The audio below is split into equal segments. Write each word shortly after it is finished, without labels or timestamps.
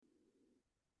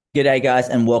G'day, guys,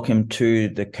 and welcome to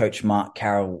the Coach Mark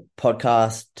Carroll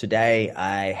podcast. Today,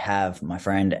 I have my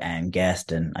friend and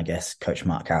guest, and I guess Coach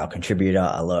Mark Carroll contributor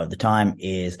a lot of the time,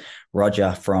 is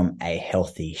Roger from A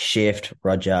Healthy Shift.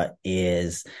 Roger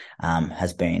has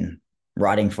been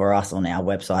writing for us on our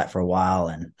website for a while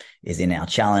and is in our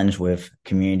challenge with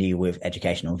community with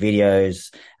educational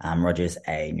videos. Roger's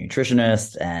a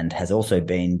nutritionist and has also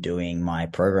been doing my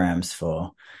programs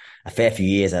for a fair few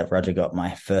years. Roger got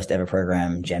my first ever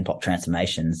program, Gen Pop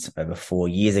Transformations, over 4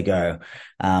 years ago.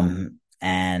 So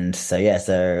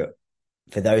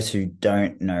for those who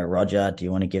don't know Roger, do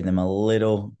you want to give them a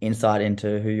little insight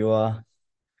into who you are?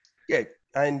 Yeah,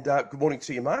 and good morning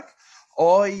to you, Mark.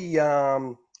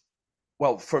 I,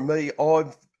 for me,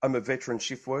 I'm a veteran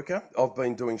shift worker. I've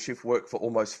been doing shift work for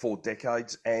almost 4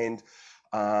 decades, and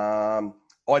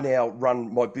I now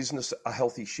run my business, A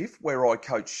Healthy Shift, where I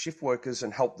coach shift workers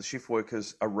and help the shift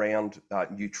workers around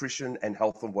nutrition and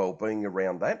health and well-being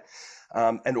around that.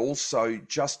 And also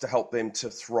just to help them to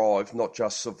thrive, not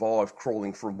just survive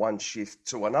crawling from one shift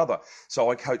to another. So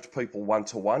I coach people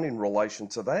one-to-one in relation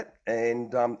to that,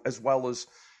 and as well as,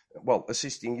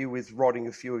 assisting you with writing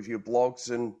a few of your blogs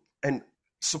and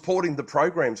supporting the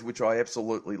programs, which I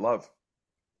absolutely love.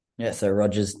 Yeah, so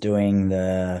Roger's doing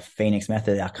the Phoenix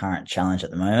Method, our current challenge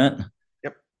at the moment.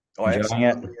 Yep, I Enjoying it?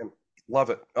 absolutely am. Love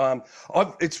it.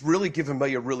 It's really given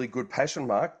me a really good passion,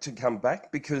 Mark, to come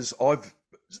back because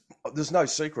there's no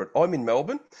secret. I'm in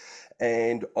Melbourne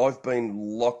and I've been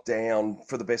locked down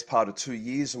for the best part of 2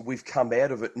 years, and we've come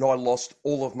out of it and I lost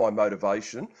all of my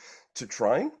motivation to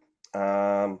train.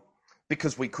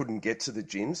 Because we couldn't get to the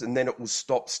gyms, and then it was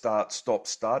stop, start, stop,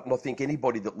 start. And I think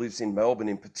anybody that lives in Melbourne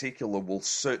in particular will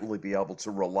certainly be able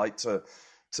to relate to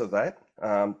that.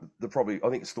 I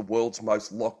think it's the world's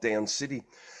most locked down city.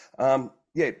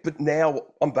 But now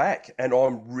I'm back and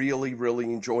I'm really, really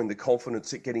enjoying the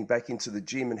confidence at getting back into the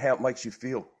gym and how it makes you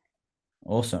feel.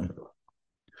 Awesome.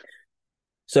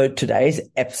 So today's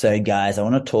episode, guys, I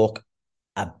want to talk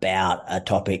about a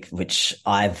topic which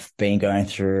I've been going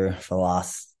through for the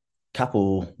last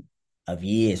couple of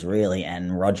years, really,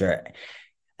 and Roger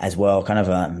as well, kind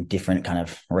of different kind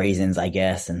of reasons, I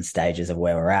guess, and stages of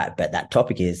where we're at. But that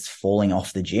topic is falling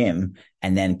off the gym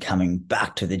and then coming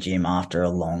back to the gym after a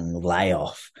long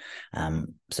layoff.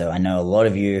 So I know a lot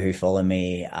of you who follow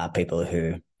me are people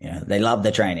who, they love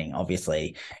the training.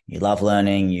 Obviously, you love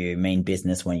learning, you mean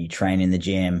business when you train in the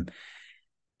gym,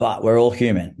 but we're all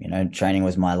human. Training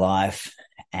was my life,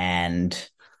 and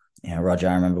Roger,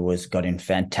 I remember, got in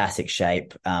fantastic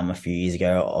shape a few years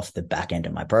ago off the back end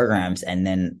of my programs, and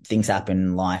then things happen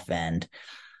in life, and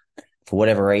for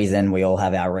whatever reason, we all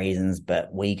have our reasons,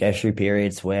 but we go through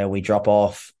periods where we drop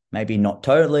off, maybe not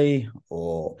totally,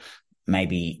 or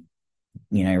maybe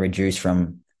reduce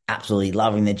from absolutely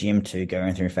loving the gym to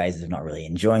going through phases of not really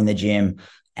enjoying the gym,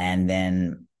 and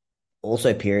then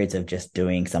also periods of just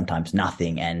doing sometimes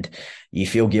nothing, and you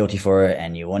feel guilty for it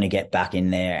and you want to get back in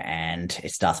there, and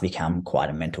it starts to become quite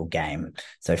a mental game.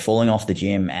 So falling off the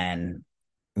gym and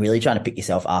really trying to pick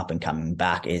yourself up and coming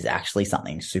back is actually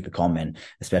something super common,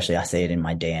 especially I see it in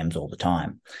my DMs all the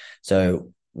time.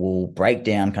 So we'll break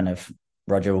down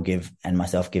Roger will give and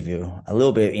myself give you a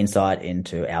little bit of insight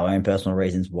into our own personal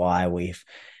reasons why we've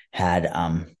had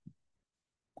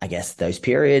I guess those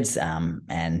periods,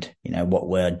 and what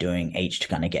we're doing each to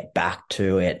kind of get back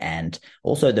to it, and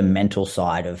also the mental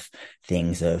side of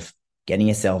things of getting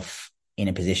yourself in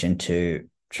a position to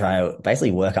try to basically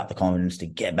work up the confidence to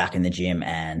get back in the gym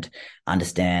and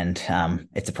understand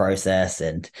it's a process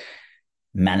and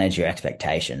manage your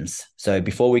expectations. So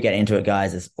before we get into it,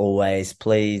 guys, as always,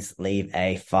 please leave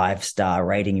a 5-star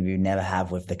rating if you never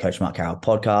have with the Coach Mark Carroll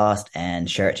podcast, and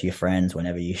share it to your friends.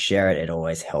 Whenever you share it, it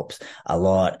always helps a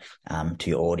lot to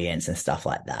your audience and stuff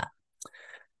like that.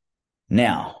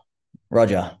 Now,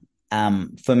 Roger,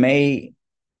 for me,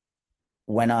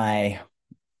 when I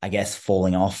guess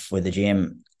falling off with the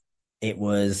gym, it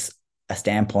was a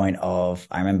standpoint of,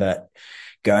 I remember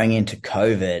going into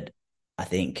COVID, I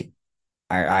think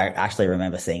I actually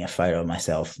remember seeing a photo of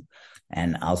myself,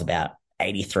 and I was about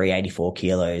 83, 84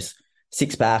 kilos,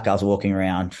 six pack. I was walking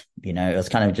around, it was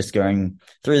kind of just going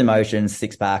through the motions,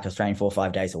 six pack. I was training 4 or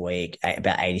 5 days a week,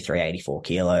 about 83, 84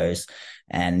 kilos.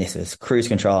 And this was cruise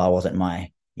control. I wasn't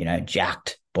my,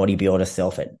 jacked bodybuilder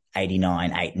self at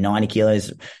 89, 90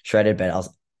 kilos shredded, but I was,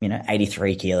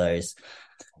 83 kilos,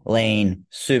 lean,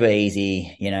 super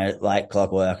easy, like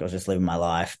clockwork. I was just living my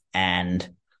life. And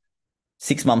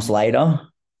 6 months later,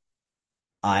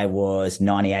 I was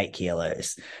 98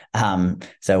 kilos. So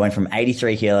I went from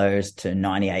 83 kilos to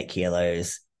 98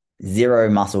 kilos,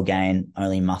 zero muscle gain,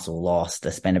 only muscle lost.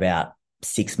 I spent about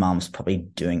 6 months probably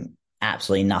doing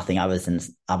absolutely nothing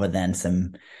other than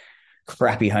some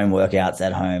crappy home workouts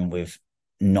at home with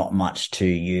not much to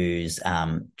use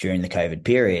during the COVID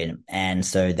period. And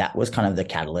so that was kind of the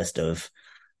catalyst of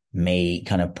me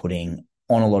kind of putting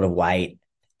on a lot of weight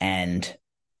and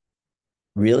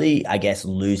really, I guess,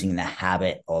 losing the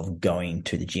habit of going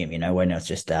to the gym, when it's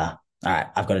just, all right,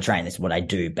 I've got to train. This is what I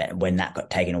do. But when that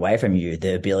got taken away from you,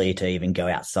 the ability to even go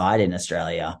outside in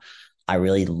Australia, I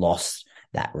really lost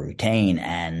that routine.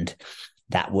 And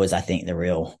that was, I think, the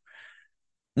real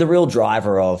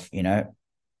driver of,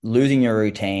 losing your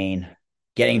routine,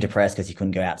 getting depressed because you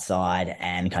couldn't go outside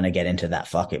and kind of get into that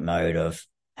fuck it mode of,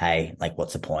 hey, like,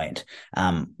 what's the point?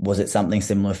 Was it something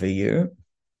similar for you?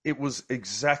 It was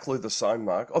exactly the same,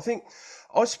 Mark. I think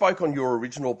I spoke on your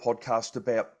original podcast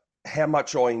about how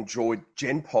much I enjoyed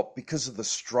Gen Pop because of the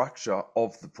structure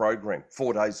of the program,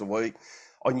 4 days a week.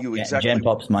 I knew Yeah, exactly Gen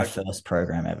what Pop's my to do. first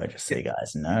program ever, just so Yeah, you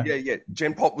guys know. yeah.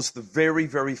 Gen Pop was the very,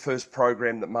 very first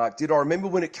program that Mark did. I remember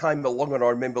when it came along and I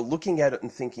remember looking at it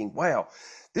and thinking, wow,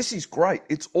 this is great.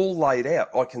 It's all laid out.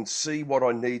 I can see what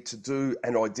I need to do.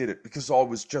 And I did it because I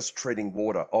was just treading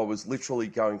water. I was literally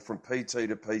going from PT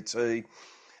to PT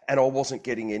and I wasn't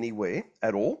getting anywhere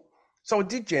at all. So I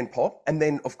did Gen Pop. And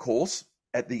then, of course,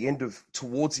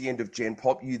 towards the end of Gen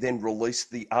Pop, you then released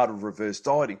the Art of Reverse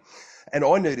Dieting. And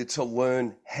I needed to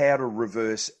learn how to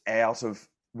reverse out of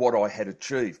what I had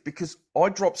achieved because I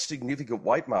dropped significant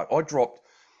weight, Mark.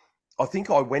 I think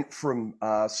I went from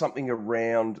something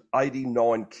around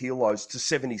 89 kilos to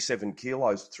 77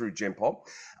 kilos through Gen Pop.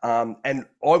 And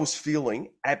I was feeling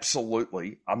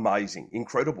absolutely amazing,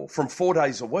 incredible from 4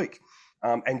 days a week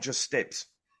and just steps.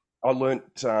 I learnt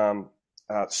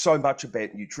so much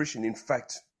about nutrition. In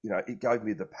fact, it gave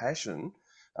me the passion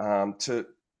to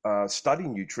study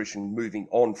nutrition moving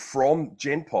on from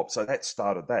Gen Pop. So that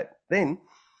started that. Then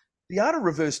the Art of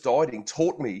Reverse Dieting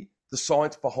taught me the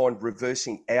science behind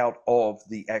reversing out of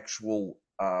the actual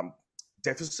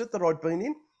deficit that I'd been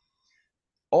in.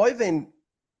 I then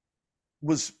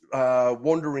was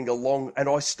wandering along and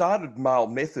I started Male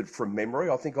Method from memory.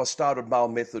 I think I started Male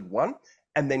Method 1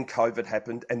 and then COVID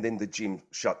happened and then the gym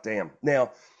shut down.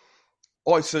 Now,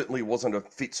 I certainly wasn't a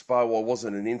Fitspo. I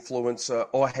wasn't an influencer.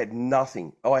 I had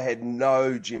nothing. I had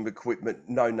no gym equipment,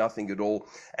 no nothing at all.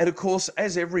 And of course,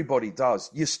 as everybody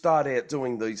does, you start out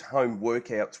doing these home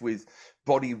workouts with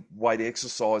body weight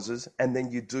exercises, and then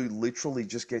you do literally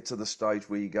just get to the stage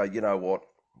where you go, you know what,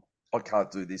 I can't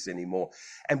do this anymore.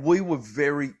 And we were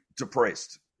very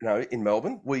depressed, in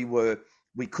Melbourne.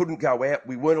 We couldn't go out.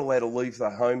 We weren't allowed to leave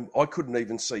the home. I couldn't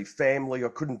even see family. I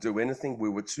couldn't do anything. We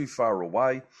were too far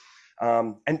away.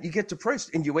 And you get depressed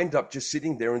and you end up just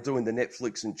sitting there and doing the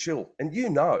Netflix and chill. And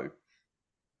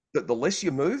that the less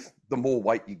you move, the more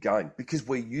weight you gain because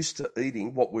we're used to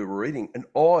eating what we were eating. And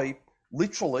I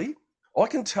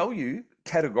can tell you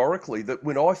categorically that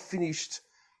when I finished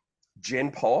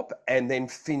Gen Pop and then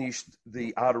finished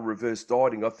the Art of Reverse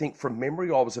Dieting, I think from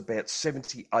memory, I was about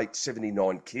 78,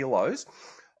 79 kilos.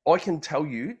 I can tell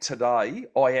you today,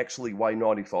 I actually weigh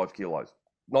 95 kilos.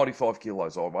 95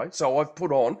 kilos I weigh. So I've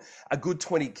put on a good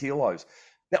 20 kilos.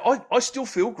 Now, I still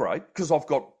feel great because I've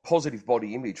got positive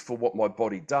body image for what my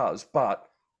body does, but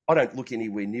I don't look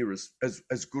anywhere near as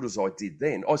good as I did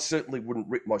then. I certainly wouldn't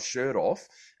rip my shirt off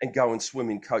and go and swim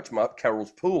in Coach Mark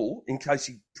Carroll's pool in case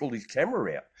he pulled his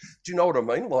camera out. Do you know what I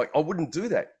mean? Like, I wouldn't do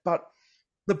that. But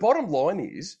the bottom line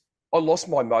is I lost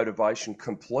my motivation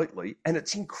completely, and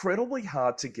it's incredibly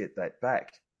hard to get that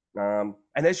back. And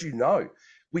as you know,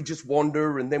 we just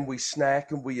wander and then we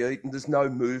snack and we eat and there's no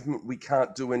movement. We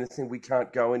can't do anything. We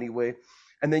can't go anywhere.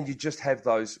 And then you just have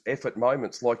those effort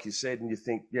moments, like you said, and you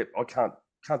think, yeah, I can't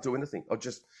do anything.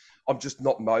 I'm just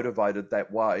not motivated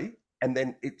that way. And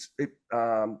then it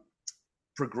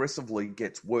progressively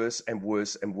gets worse and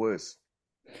worse and worse.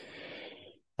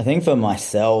 I think for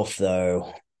myself,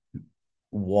 though,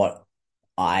 what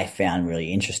I found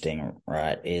really interesting,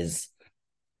 right, is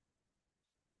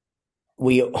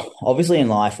we obviously in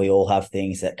life, we all have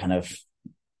things that kind of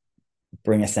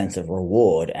bring a sense of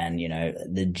reward. And,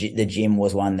 the gym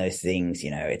was one of those things,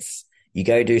 it's, you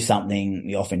go do something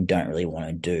you often don't really want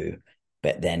to do,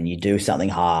 but then you do something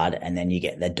hard and then you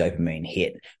get that dopamine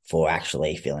hit for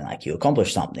actually feeling like you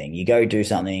accomplished something. You go do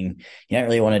something, you don't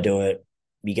really want to do it.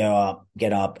 You go up,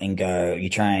 get up and go, you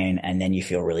train, and then you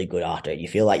feel really good after it. You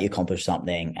feel like you accomplished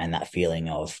something, and that feeling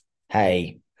of,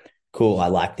 hey, cool, I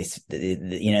like this, the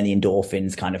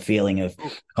endorphins kind of feeling of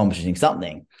accomplishing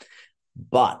something.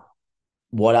 But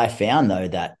what I found, though,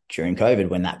 that during COVID,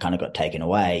 when that kind of got taken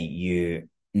away, you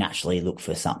naturally look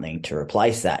for something to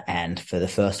replace that. And for the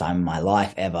first time in my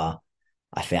life ever,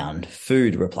 I found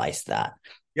food replaced that.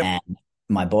 Yep. And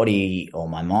my body or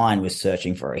my mind was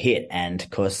searching for a hit. And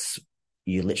because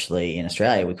you literally in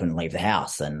Australia, we couldn't leave the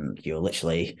house and you're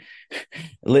literally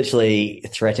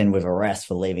threatened with arrest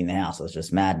for leaving the house. It was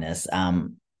just madness.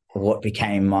 What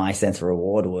became my sense of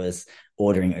reward was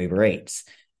ordering Uber Eats.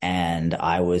 And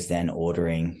I was then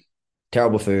ordering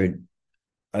terrible food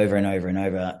over and over and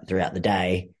over throughout the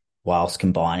day, whilst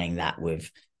combining that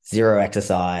with zero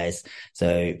exercise.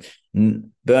 So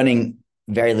burning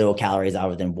very little calories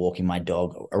other than walking my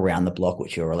dog around the block,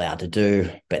 which you're allowed to do,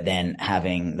 but then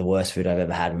having the worst food I've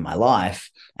ever had in my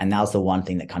life. And that was the one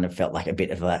thing that kind of felt like a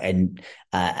bit of a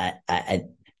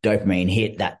dopamine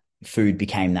hit. That food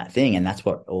became that thing. And that's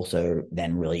what also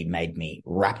then really made me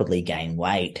rapidly gain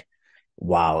weight,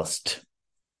 whilst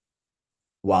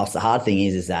the hard thing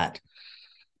is that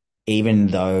even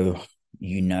though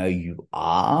you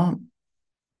are,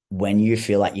 when you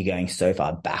feel like you're going so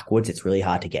far backwards, it's really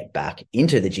hard to get back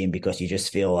into the gym because you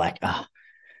just feel like,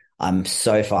 I'm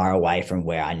so far away from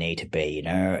where I need to be.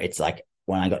 It's like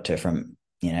when I got to from,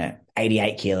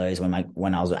 88 kilos, when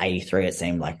I was at 83, it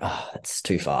seemed like, it's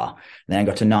too far. And then I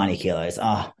got to 90 kilos.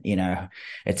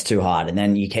 It's too hard. And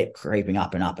then you keep creeping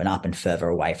up and up and up and further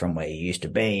away from where you used to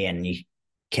be. And you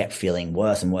kept feeling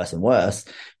worse and worse and worse,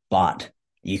 but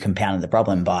you compounded the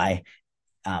problem by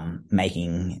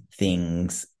making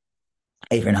things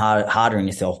even harder on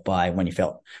yourself by when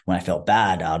I felt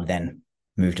bad, I would then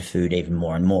move to food even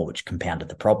more and more, which compounded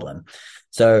the problem.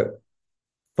 So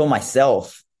for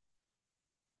myself,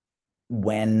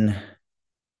 when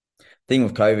thing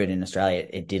with COVID in Australia,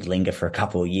 it did linger for a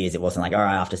couple of years. It wasn't like, all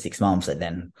right, after 6 months, it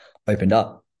then opened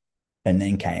up and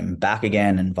then came back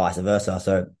again and vice versa.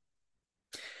 So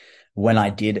when I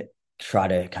did try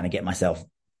to kind of get myself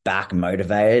back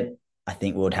motivated, I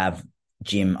think we'd have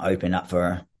gym open up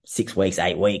for 6 weeks,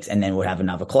 8 weeks, and then we'd have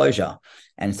another closure.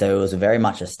 And so it was very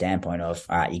much a standpoint of,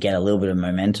 all right, you get a little bit of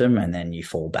momentum and then you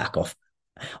fall back off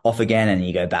again and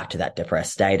you go back to that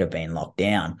depressed state of being locked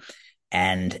down.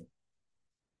 And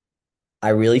I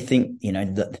really think,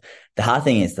 the hard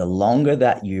thing is the longer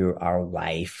that you are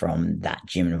away from that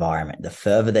gym environment, the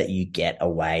further that you get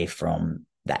away from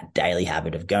that daily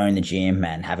habit of going to the gym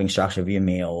and having structure of your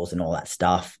meals and all that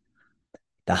stuff,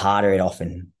 the harder it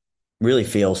often really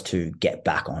feels to get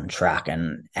back on track.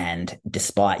 And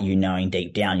despite you knowing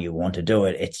deep down you want to do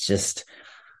it,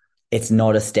 it's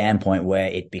not a standpoint where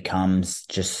it becomes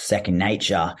just second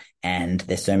nature. And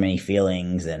there's so many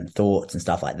feelings and thoughts and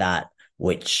stuff like that,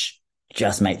 which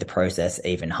just make the process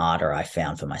even harder, I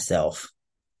found for myself.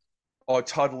 I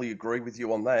totally agree with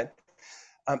you on that.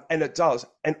 And it does.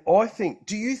 And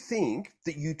do you think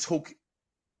that you took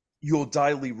your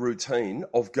daily routine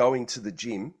of going to the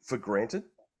gym for granted?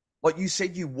 Like you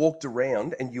said, you walked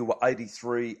around and you were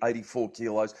 83, 84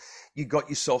 kilos. You got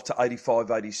yourself to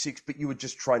 85, 86, but you were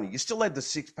just training. You still had the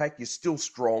six pack. You're still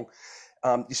strong.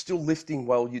 You're still lifting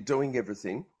well. You're doing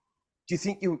everything. Do you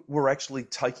think you were actually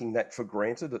taking that for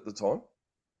granted at the time?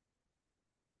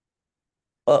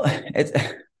 Well, it's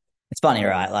funny,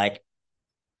 right? Like,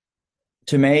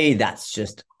 to me, that's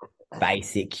just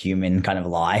basic human kind of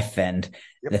life. And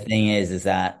Yep. the thing is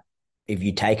that if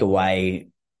you take away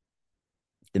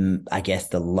I guess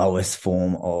the lowest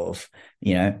form of,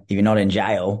 if you're not in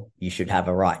jail, you should have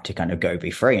a right to kind of go be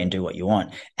free and do what you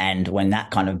want. And when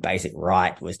that kind of basic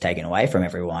right was taken away from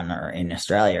everyone, or in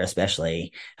Australia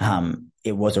especially,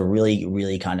 it was a really,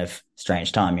 really kind of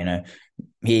strange time. Here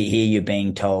you're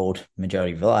being told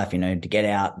majority of your life, to get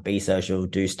out, be social,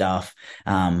 do stuff,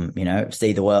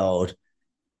 see the world.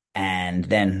 And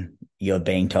then you're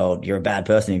being told you're a bad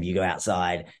person if you go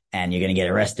outside and you're going to get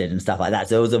arrested and stuff like that.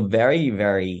 So it was a very,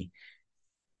 very,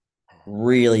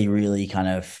 really, really kind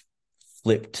of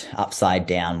flipped upside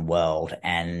down world.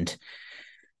 And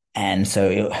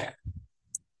so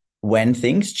when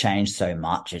things change so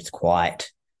much, it's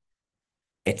quite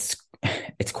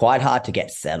hard to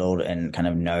get settled and kind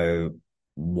of know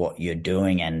what you're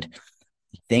doing. And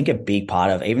I think a big part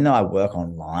of, even though I work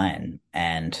online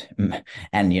and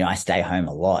I stay home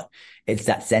a lot, it's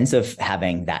that sense of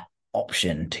having that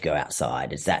option to go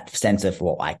outside. It's that sense of,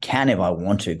 well, I can if I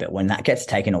want to, but when that gets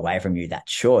taken away from you, that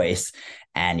choice,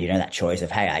 and that choice of,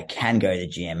 hey, I can go to the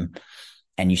gym,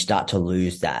 and you start to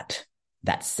lose that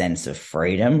sense of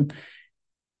freedom,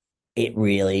 it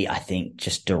really, I think,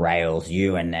 just derails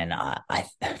you. And then I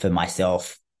for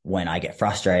myself, when I get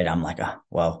frustrated, I'm like, oh,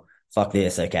 well, fuck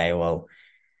this. Okay, well,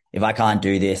 if I can't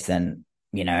do this, then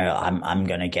I'm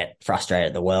going to get frustrated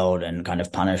at the world and kind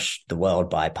of punish the world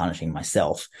by punishing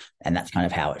myself. And that's kind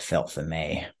of how it felt for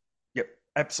me. Yep,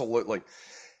 absolutely.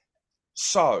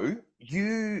 So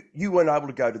you weren't able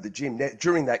to go to the gym. Now,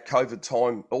 during that COVID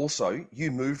time also,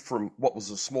 you moved from what was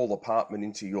a small apartment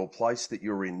into your place that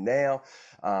you're in now.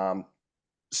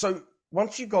 So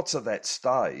once you got to that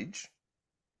stage,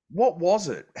 what was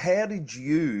it? How did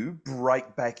you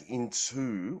break back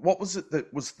into, what was it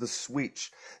that was the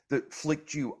switch that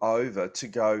flicked you over to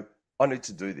go, I need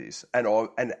to do this? And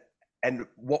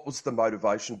what was the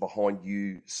motivation behind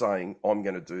you saying, I'm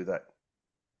going to do that,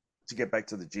 to get back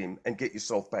to the gym and get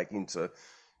yourself back into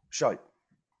shape?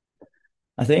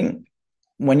 I think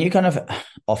when you kind of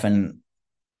often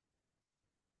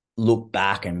look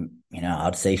back and,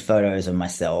 I'd see photos of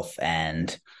myself and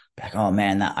be like, oh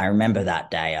man, I remember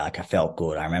that day. Like I felt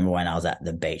good. I remember when I was at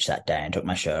the beach that day and took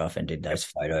my shirt off and did those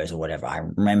photos or whatever. I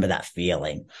remember that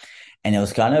feeling. And it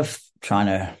was kind of trying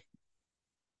to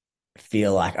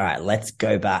feel like, all right, let's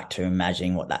go back to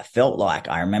imagining what that felt like.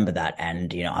 I remember that.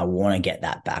 And, I want to get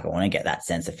that back. I want to get that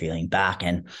sense of feeling back.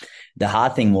 And the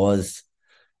hard thing was,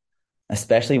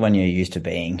 especially when you're used to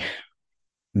being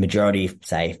majority,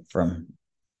 say from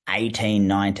 18,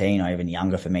 19, or even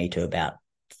younger for me to about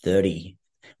 31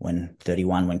 when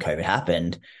COVID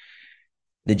happened,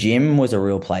 the gym was a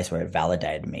real place where it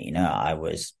validated me. I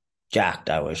was jacked,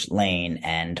 I was lean,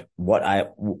 and what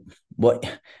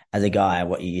as a guy,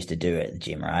 what you used to do at the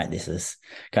gym, right? This is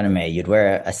kind of me. You'd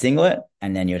wear a singlet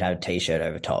and then you'd have a t-shirt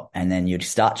over top, and then you'd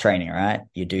start training, right?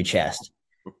 You'd do chest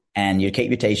and you'd keep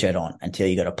your t-shirt on until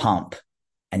you got a pump,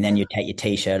 and then you'd take your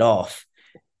t-shirt off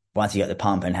once you got the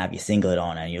pump and have your singlet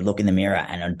on, and you look in the mirror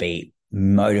and it'd be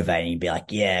motivating. You'd be like,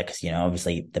 yeah, because,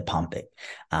 obviously the pump,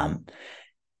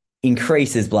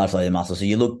 increases blood flow to the muscle. So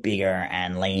you look bigger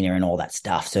and leaner and all that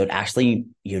stuff. So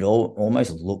you'd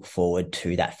almost look forward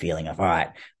to that feeling of, all right,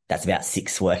 that's about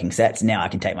 6 working sets. Now I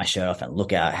can take my shirt off and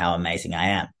look at how amazing I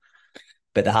am.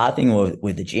 But the hard thing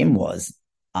with the gym was,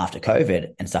 after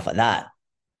COVID and stuff like that,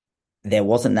 there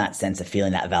wasn't that sense of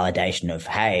feeling that validation of,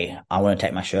 hey, I want to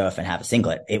take my shirt off and have a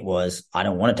singlet. It was, I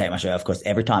don't want to take my shirt off, because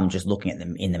every time just looking at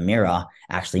them in the mirror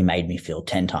actually made me feel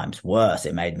 10 times worse.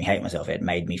 It made me hate myself. It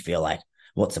made me feel like,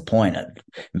 what's the point? It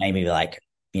made me like,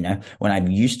 when I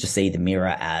used to see the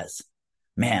mirror as,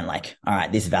 man, like, all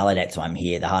right, this validates why I'm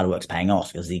here. The hard work's paying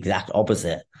off. It was the exact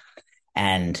opposite.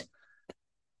 And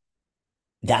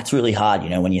that's really hard,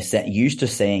 when you're used to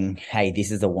seeing, hey, this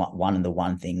is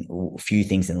few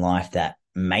things in life that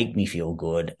make me feel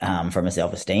good, from a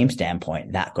self-esteem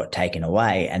standpoint, that got taken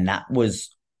away. And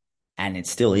and it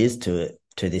still is to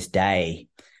this day,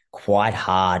 quite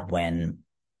hard when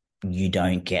you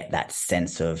don't get that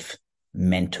sense of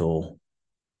mental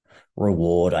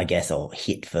reward, I guess, or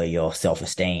hit for your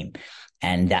self-esteem.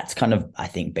 And that's kind of, I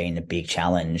think, been a big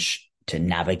challenge to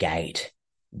navigate.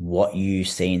 What you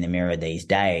see in the mirror these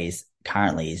days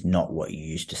currently is not what you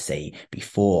used to see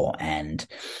before. And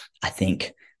I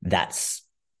think that's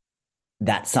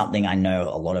something I know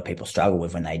a lot of people struggle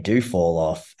with when they do fall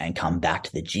off and come back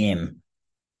to the gym.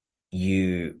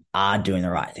 You are doing the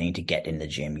right thing to get in the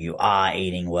gym. You are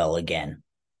eating well again,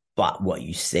 but what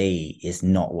you see is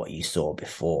not what you saw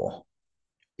before.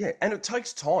 Yeah, and it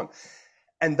takes time.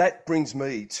 And that brings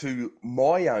me to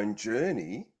my own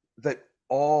journey, that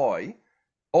I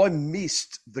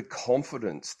missed the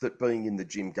confidence that being in the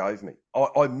gym gave me.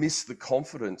 I missed the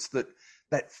confidence,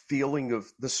 that feeling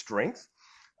of the strength.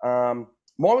 Mine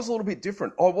was a little bit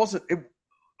different. I wasn't,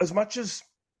 as much as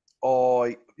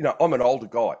I'm an older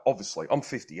guy, obviously. I'm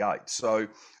 58, so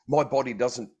my body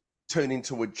doesn't turn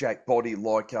into a jack body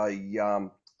like a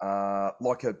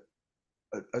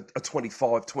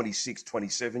 25, 26,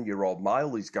 27-year-old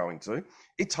male is going to.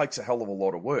 It takes a hell of a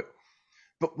lot of work.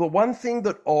 But the one thing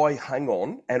that I hung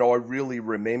on and I really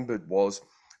remembered was,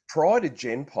 prior to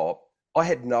Gen Pop, I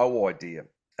had no idea.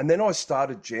 And then I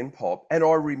started Gen Pop, and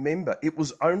I remember it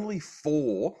was only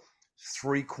 4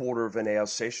 3/4 of an hour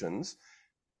sessions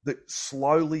that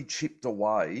slowly chipped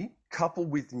away, coupled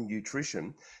with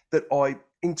nutrition, that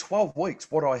in 12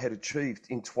 weeks, what I had achieved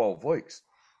in 12 weeks.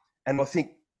 And I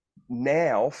think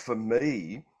now, for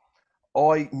me,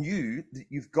 I knew that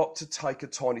you've got to take a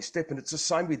tiny step. And it's the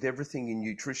same with everything in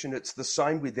nutrition. It's the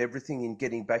same with everything in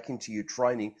getting back into your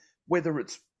training, whether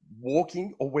it's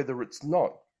walking or whether it's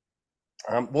not,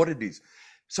 what it is.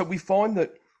 So we find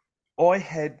that I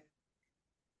had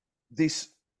this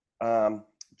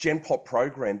Gen Pop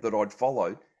program that I'd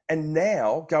followed, and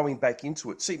now going back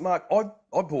into it. See, Mark, I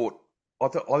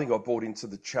think I bought into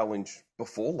the challenge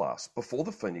before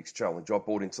the Phoenix challenge. I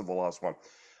bought into the last one.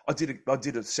 I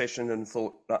did a session and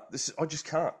thought, no, I just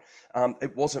can't.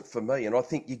 It wasn't for me. And I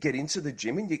think you get into the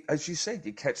gym and as you said,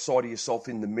 you catch sight of yourself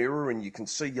in the mirror and you can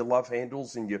see your love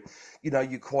handles and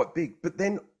you're quite big. But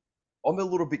then I'm a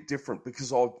little bit different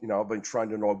because I've been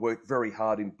trained and I work very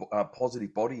hard in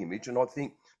positive body image, and I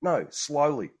think no,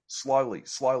 slowly, slowly,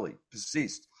 slowly,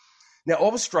 persist. Now I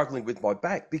was struggling with my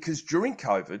back because during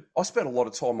COVID I spent a lot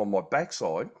of time on my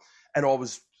backside, and I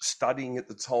was studying at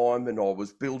the time, and I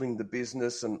was building the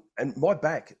business, and my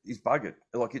back is buggered,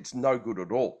 like it's no good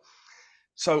at all.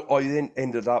 So I then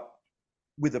ended up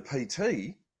with a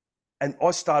PT, and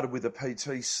I started with a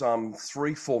PT some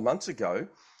 3 4 months ago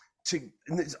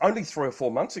and it's only 3 or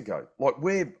 4 months ago. Like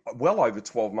we're well over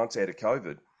 12 months out of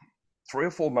COVID. 3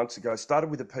 or 4 months ago,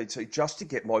 started with a PT just to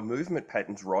get my movement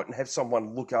patterns right and have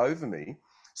someone look over me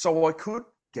so I could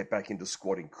get back into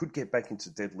squatting, could get back into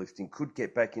deadlifting, could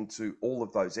get back into all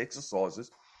of those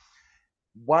exercises.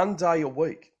 1 day a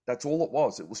week. That's all it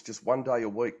was. It was just 1 day a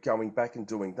week going back and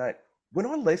doing that. When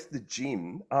I left the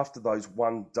gym after those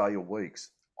 1 day a weeks,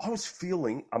 I was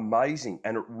feeling amazing,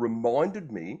 and it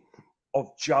reminded me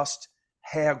of just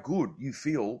how good you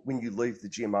feel when you leave the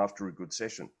gym after a good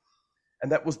session.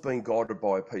 And that was being guided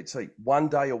by a PT 1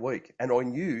 day a week. And I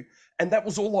knew, and that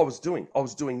was all I was doing. I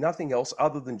was doing nothing else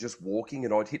other than just walking,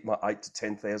 and I'd hit my 8 to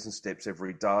 10,000 steps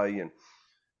every day, and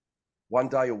 1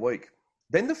 day a week.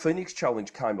 Then the Phoenix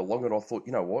Challenge came along, and I thought,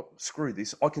 you know what? Screw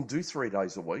this. I can do 3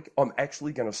 days a week. I'm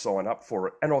actually going to sign up for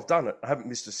it. And I've done it. I haven't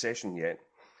missed a session yet.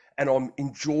 And I'm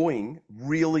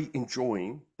really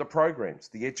enjoying the programs,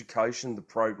 the education, the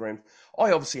programs.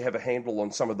 I obviously have a handle on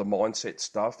some of the mindset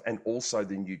stuff and also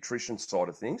the nutrition side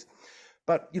of things.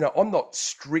 But, I'm not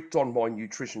strict on my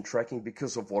nutrition tracking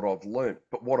because of what I've learned.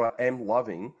 But what I am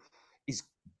loving is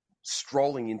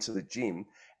strolling into the gym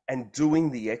and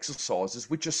doing the exercises,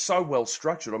 which are so well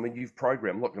structured. I mean, you've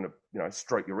programmed, I'm not going to,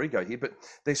 stroke your ego here, but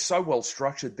they're so well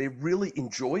structured. They're really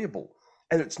enjoyable.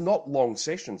 And it's not long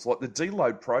sessions. Like the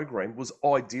deload program was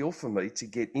ideal for me to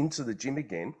get into the gym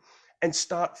again and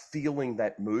start feeling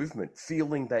that movement,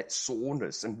 feeling that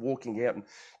soreness, and walking out and,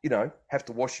 have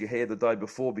to wash your hair the day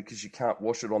before because you can't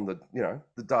wash it on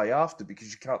the day after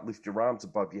because you can't lift your arms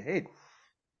above your head.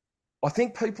 I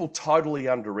think people totally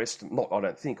underestimate, not I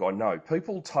don't think, I know,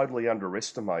 people totally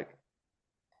underestimate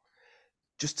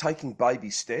just taking baby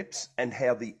steps and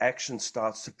how the action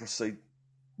starts to proceed,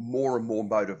 more and more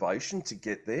motivation to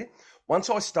get there. Once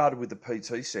I started with the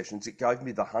PT sessions, it gave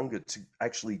me the hunger to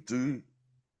actually do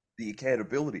the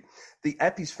accountability. The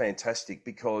app is fantastic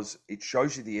because it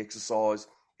shows you the exercise,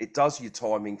 it does your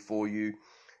timing for you.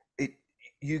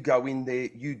 You go in there,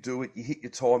 you do it, you hit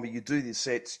your timer, you do the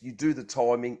sets, you do the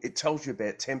timing, it tells you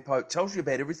about tempo, it tells you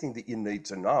about everything that you need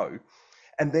to know.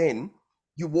 And then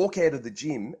you walk out of the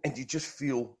gym and you just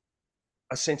feel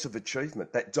a sense of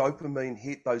achievement. That dopamine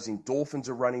hit, those endorphins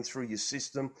are running through your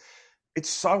system. It's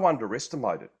so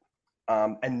underestimated.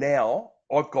 And now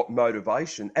I've got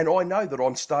motivation, and I know that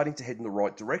I'm starting to head in the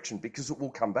right direction because it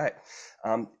will come back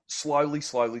slowly,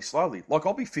 slowly, slowly. Like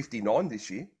I'll be 59 this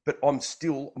year, but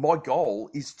my goal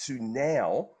is to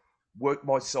now work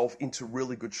myself into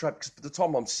really good shape because by the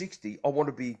time I'm 60, I want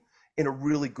to be in a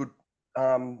really good,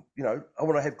 I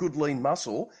want to have good lean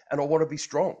muscle, and I want to be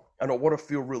strong, and I want to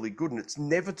feel really good. And it's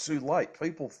never too late.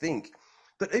 People think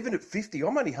that even at 50,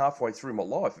 I'm only halfway through my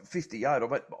life. At 58,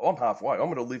 I'm halfway. I'm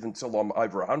going to live until I'm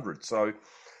over 100. So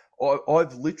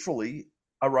I've literally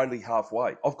are only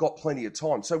halfway. I've got plenty of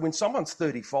time. So when someone's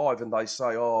 35 and they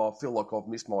say, oh, I feel like I've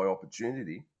missed my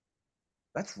opportunity,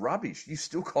 that's rubbish. You've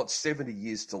still got 70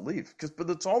 years to live because by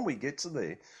the time we get to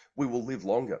there, we will live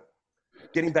longer.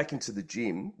 Getting back into the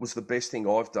gym was the best thing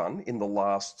I've done in the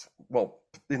last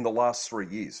 3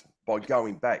 years. By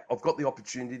going back, I've got the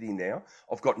opportunity now.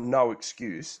 I've got no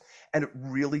excuse, and it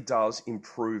really does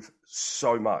improve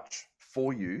so much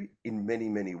for you in many,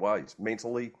 many ways.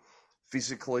 Mentally,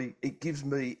 physically, it gives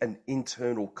me an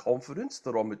internal confidence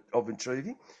that I'm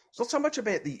achieving. It's not so much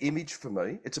about the image for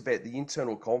me; it's about the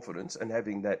internal confidence and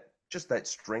having that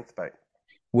strength back.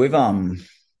 With kind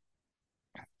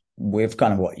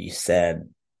of what you said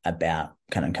about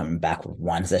kind of coming back with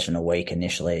one session a week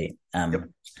initially. Yep.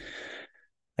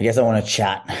 I guess I want to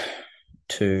chat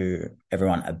to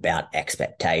everyone about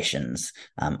expectations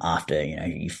after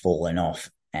you've fallen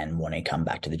off and want to come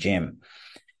back to the gym.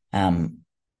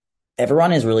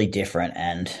 Everyone is really different,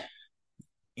 and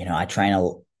I train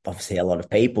obviously a lot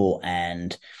of people,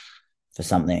 and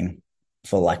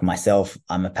for like myself,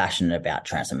 I'm passionate about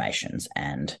transformations.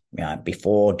 And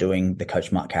before doing the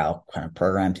Coach Mark Carroll kind of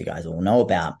programs you guys all know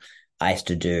about, I used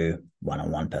to do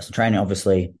one-on-one personal training,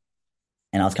 obviously.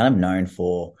 And I was kind of known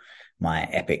for my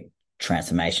epic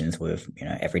transformations with,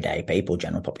 everyday people,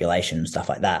 general population, stuff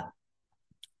like that.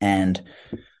 And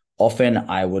often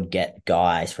I would get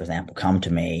guys, for example, come to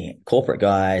me, corporate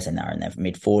guys, and they're in their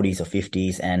mid 40s or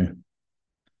 50s. And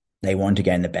they want to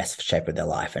get in the best shape of their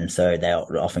life. And so they'll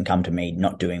often come to me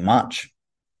not doing much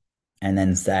and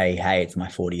then say, hey, it's my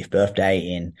 40th birthday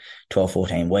in 12,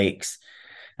 14 weeks.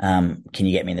 Can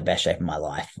you get me in the best shape of my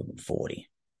life for 40?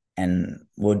 And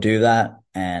we'll do that.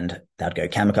 And they'll go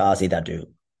kamikaze. They'll do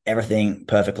everything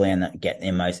perfectly and get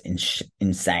the most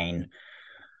insane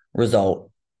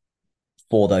result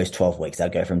for those 12 weeks. They'll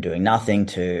go from doing nothing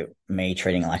to me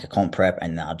treating it like a comp prep,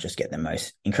 and they'll just get the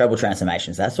most incredible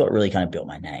transformations. That's what really kind of built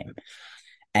my name.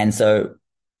 And so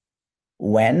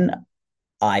when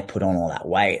I put on all that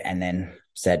weight and then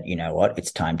said, you know what,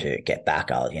 it's time to get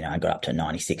back. I got up to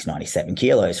 96, 97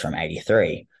 kilos from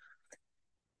 83.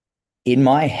 In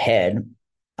my head,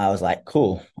 I was like,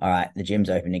 cool. All right. The gym's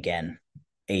open again.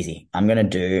 Easy. I'm going to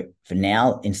do for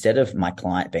now, instead of my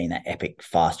client being that epic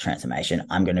fast transformation,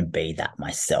 I'm going to be that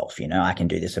myself. I can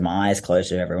do this with my eyes closed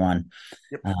to everyone.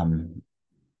 Yep.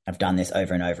 I've done this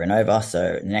over and over and over.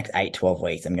 So the next 8, 12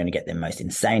 weeks, I'm going to get the most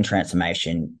insane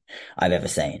transformation I've ever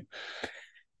seen.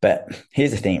 But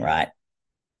here's the thing, right?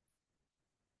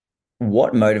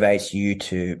 What motivates you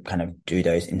to kind of do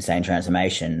those insane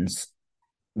transformations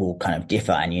will kind of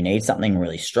differ, and you need something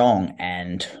really strong.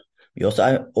 And you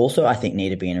also, I think, need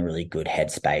to be in a really good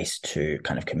headspace to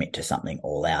kind of commit to something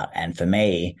all out. And for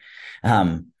me,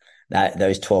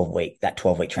 that 12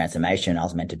 week transformation I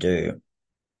was meant to do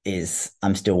is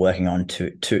I'm still working on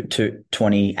to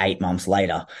 28 months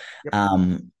later. Yep.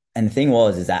 And the thing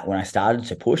is that when I started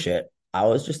to push it, I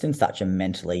was just in such a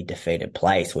mentally defeated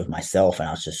place with myself, and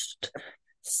I was just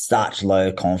such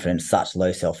low confidence, such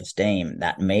low self-esteem,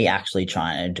 that me actually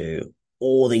trying to do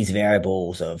all these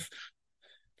variables of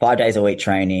 5 days a week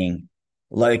training,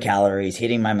 low calories,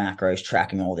 hitting my macros,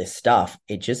 tracking all this stuff,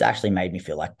 it just actually made me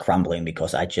feel like crumbling,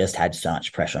 because I just had so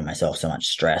much pressure on myself, so much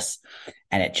stress,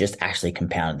 and it just actually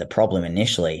compounded the problem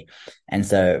initially. And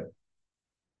so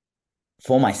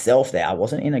for myself there, I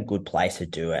wasn't in a good place to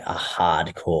do a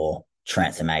hardcore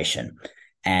transformation.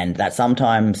 And that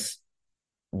sometimes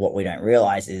what we don't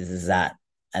realize is that,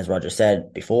 as Roger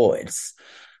said before,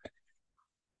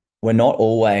 we're not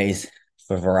always,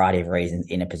 for a variety of reasons,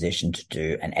 in a position to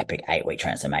do an epic 8-week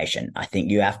transformation. I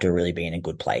think you have to really be in a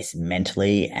good place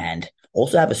mentally and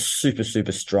also have a super,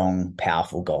 super strong,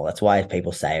 powerful goal. That's why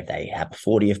people say if they have a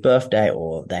 40th birthday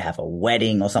or they have a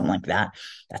wedding or something like that,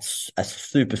 that's a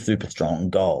super, super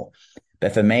strong goal.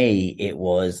 But for me, it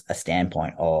was a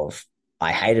standpoint of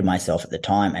I hated myself at the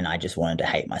time and I just wanted to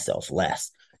hate myself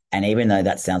less. And even though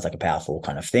that sounds like a powerful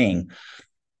kind of thing,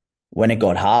 when it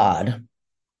got hard,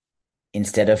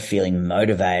 instead of feeling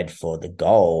motivated for the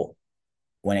goal,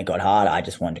 when it got hard, I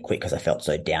just wanted to quit because I felt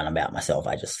so down about myself.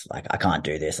 I just I can't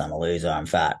do this. I'm a loser. I'm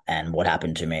fat. And what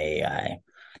happened to me?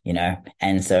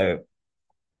 And so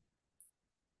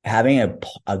having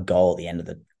a goal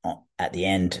at the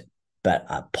end, but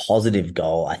a positive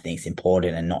goal, I think is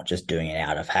important, and not just doing it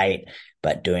out of hate,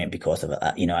 but doing it because of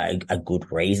a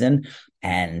good reason.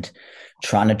 And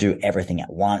trying to do everything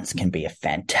at once can be a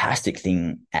fantastic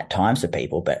thing at times for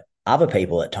people, but other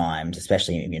people at times,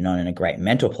 especially if you're not in a great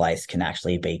mental place, can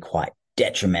actually be quite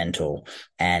detrimental.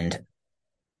 And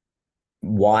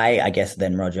why, I guess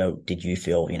then, Roger, did you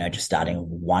feel, just starting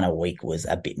one a week was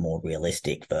a bit more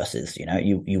realistic versus,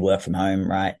 you work from home,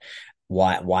 right?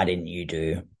 Why didn't you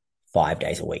do 5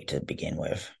 days a week to begin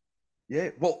with?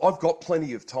 Yeah, well, I've got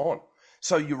plenty of time.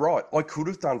 So you're right. I could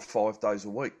have done 5 days a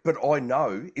week, but I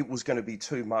know it was going to be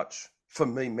too much for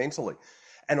me mentally.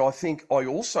 And I think I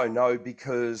also know,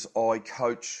 because I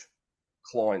coach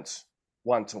clients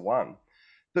one to one,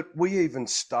 that we even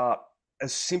start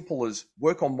as simple as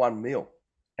work on one meal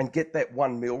and get that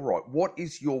one meal right. What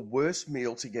is your worst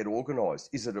meal to get organized?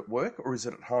 Is it at work or is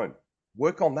it at home?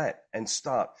 Work on that and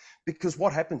start. Because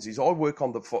what happens is I work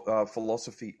on the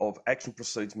philosophy of action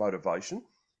precedes motivation.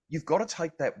 You've got to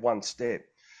take that one step.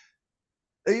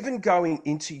 Even going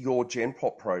into your Gen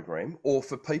Pop program, or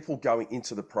for people going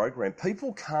into the program,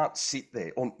 people can't sit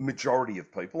there, or majority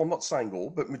of people, I'm not saying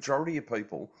all, but majority of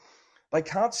people, they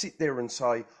can't sit there and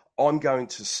say, I'm going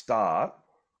to start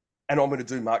and I'm going to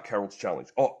do Mark Carroll's challenge.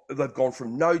 Oh, they've gone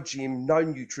from no gym, no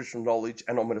nutritional knowledge,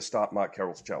 and I'm going to start Mark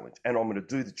Carroll's challenge. And I'm going to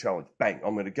do the challenge. Bang,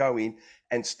 I'm going to go in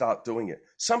and start doing it.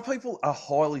 Some people are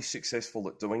highly successful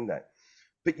at doing that.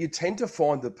 But you tend to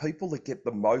find the people that get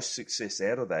the most success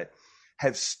out of that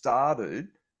have started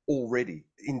already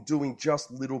in doing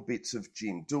just little bits of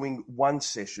gym, doing one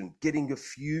session, getting a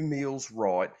few meals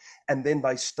right, and then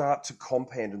they start to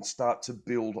compound and start to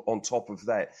build on top of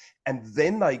that. And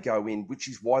then they go in, which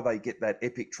is why they get that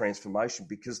epic transformation,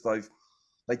 because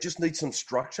they just need some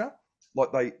structure.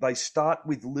 Like they start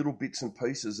with little bits and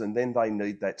pieces, and then they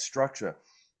need that structure.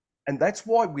 And that's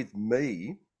why with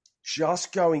me,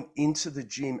 just going into the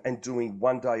gym and doing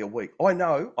 1 day a week. I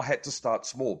know I had to start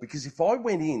small because if I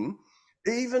went in,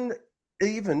 even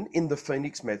in the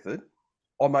Phoenix method,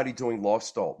 I'm only doing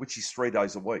lifestyle, which is 3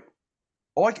 days a week.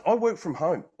 I work from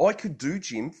home. I could do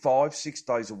gym 5, 6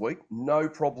 days a week, no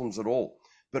problems at all.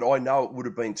 But I know it would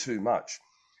have been too much.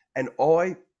 And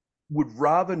I would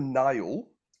rather nail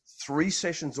 3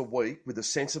 sessions a week with a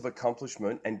sense of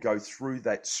accomplishment and go through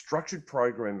that structured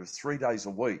program of 3 days a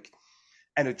week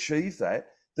and achieve that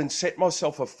than set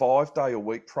myself a 5 day a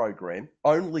week program,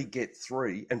 only get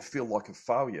three and feel like a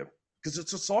failure. Because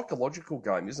it's a psychological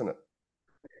game, isn't it?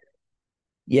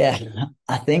 Yeah,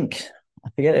 I think I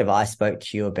forget if I spoke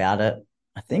to you about it.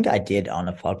 I think I did on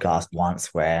a podcast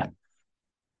once where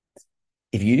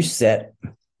if you set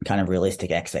kind of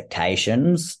realistic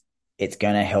expectations, it's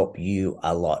going to help you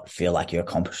a lot feel like you're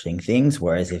accomplishing things.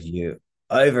 Whereas if you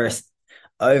over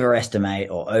overestimate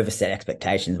or overset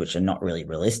expectations, which are not really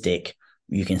realistic,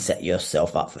 you can set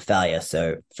yourself up for failure.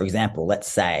 So, for example, let's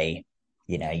say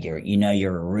you're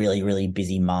a really really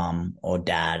busy mom or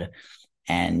dad,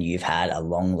 and you've had a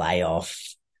long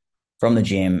layoff from the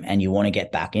gym, and you want to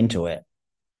get back into it,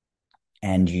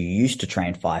 and you used to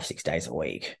train 5 6 days a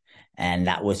week, and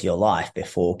that was your life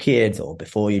before kids or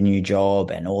before your new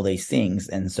job and all these things.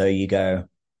 And so you go,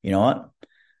 you know what?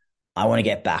 I want to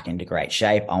get back into great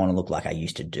shape. I want to look like I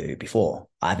used to do before.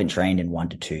 I haven't trained in 1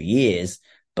 to 2 years,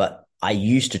 but I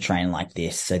used to train like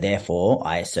this. So therefore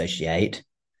I associate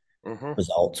Mm-hmm.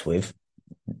 results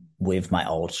with my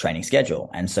old training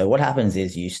schedule. And so what happens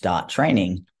is you start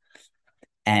training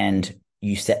and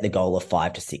you set the goal of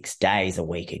 5 to 6 days a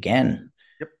week again.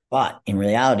 Yep. But in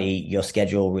reality, your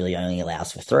schedule really only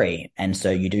allows for three. And so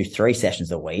you do 3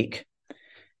 sessions a week,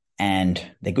 and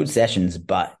they're good sessions,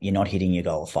 but you're not hitting your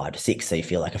goal of 5 to 6. So you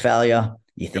feel like a failure.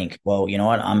 You think, well, you know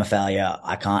what? I'm a failure.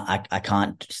 I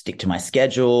can't stick to my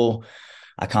schedule.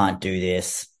 I can't do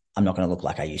this. I'm not going to look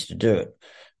like I used to do it.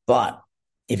 But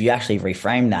if you actually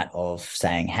reframe that of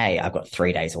saying, hey, I've got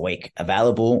 3 days a week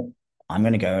available, I'm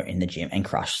going to go in the gym and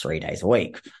crush 3 days a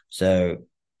week. So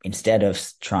instead of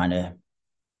trying to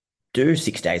do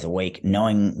 6 days a week,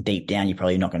 knowing deep down you're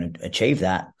probably not going to achieve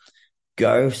that,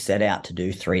 go set out to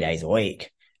do 3 days a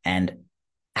week and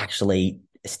actually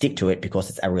stick to it because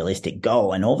it's a realistic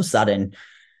goal. And all of a sudden,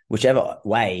 whichever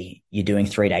way you're doing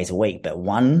 3 days a week, but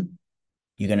one,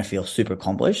 you're going to feel super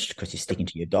accomplished because you're sticking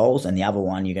to your goals. And the other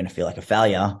one, you're going to feel like a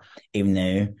failure, even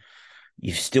though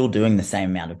you're still doing the same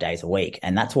amount of days a week.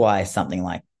 And that's why something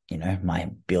like,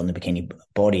 my Building the Bikini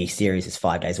Body series is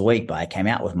 5 days a week, but I came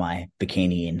out with my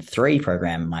Bikini in 3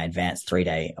 program, my advanced 3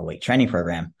 day a week training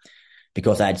program,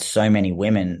 because I had so many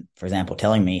women, for example,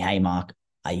 telling me, hey, Mark,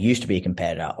 I used to be a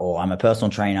competitor, or I'm a personal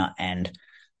trainer, and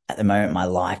at the moment, my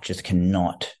life just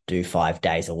cannot do 5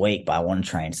 days a week, but I want to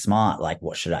train smart. Like,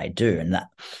 what should I do?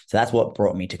 So that's what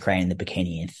brought me to creating the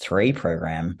Bikini in 3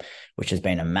 program, which has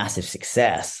been a massive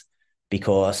success,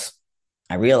 because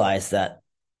I realized that,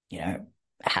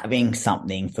 having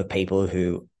something for people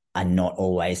who are not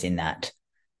always in that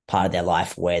part of their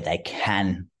life where they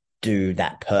can do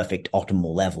that perfect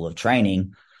optimal level of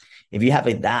training, if you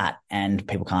have that and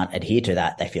people can't adhere to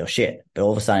that, they feel shit. But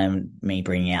all of a sudden, me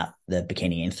bringing out the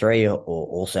Bikini in 3, or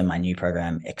also my new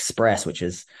program Express, which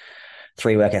is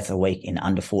 3 workouts a week in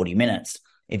under 40 minutes.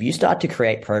 If you start to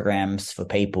create programs for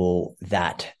people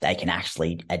that they can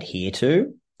actually adhere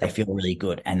to, they feel really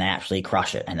good and they actually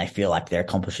crush it and they feel like they're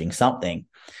accomplishing something.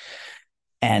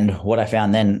 And what I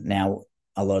found then, now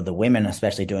a lot of the women,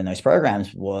 especially doing those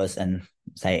programs, was, and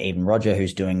say even Roger,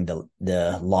 who's doing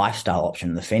the lifestyle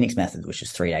option, the Phoenix method, which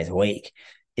is 3 days a week,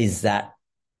 is that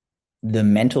the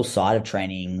mental side of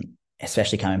training,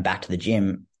 especially coming back to the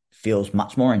gym, feels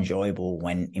much more enjoyable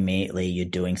when immediately you're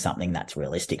doing something that's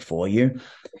realistic for you.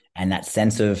 And that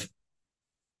sense of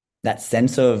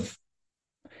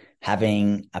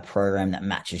having a program that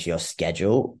matches your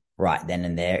schedule right then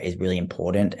and there is really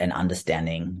important. And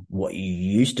understanding what you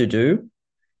used to do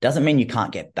doesn't mean you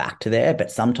can't get back to there,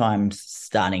 but sometimes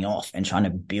starting off and trying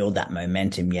to build that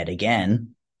momentum yet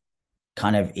again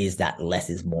kind of is that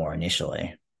less is more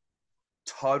initially.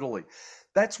 Totally.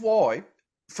 That's why,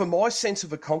 for my sense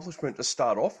of accomplishment to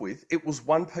start off with, it was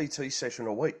one PT session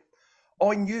a week.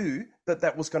 I knew that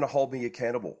that was going to hold me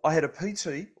accountable. I had a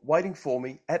PT waiting for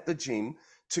me at the gym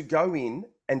to go in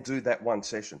and do that one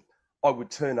session. I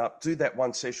would turn up, do that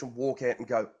one session, walk out and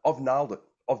go, I've nailed it.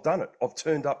 I've done it. I've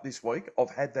turned up this week. I've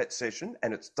had that session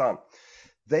and it's done.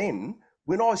 Then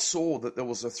when I saw that there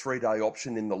was a 3 day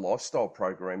option in the lifestyle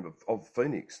program of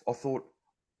Phoenix, I thought,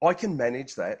 I can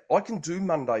manage that. I can do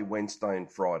Monday, Wednesday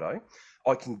and Friday.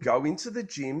 I can go into the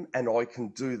gym and I can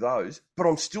do those, but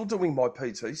I'm still doing my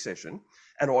PT session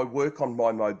and I work on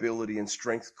my mobility and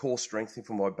strength, core strengthening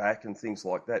for my back and things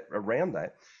like that around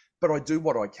that. But I do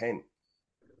what I can.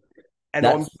 And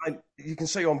That's you can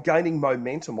see I'm gaining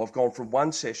momentum. I've gone from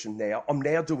one session now. I'm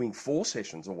now doing 4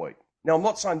 sessions a week. Now, I'm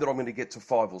not saying that I'm going to get to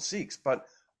 5 or 6, but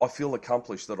I feel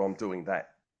accomplished that I'm doing that.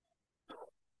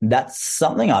 that's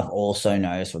something I've also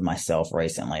noticed with myself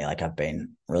recently. Like I've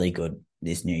been really good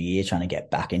this new year trying to get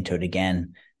back into it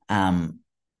again.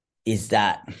 Is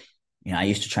that, I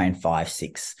used to train 5,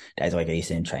 6 days a week. I used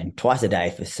to train twice a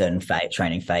day for certain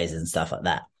training phases and stuff like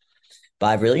that. But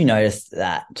I've really noticed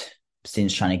that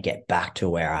since trying to get back to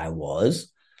where I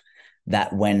was,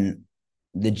 that when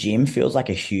the gym feels like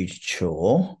a huge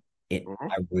chore,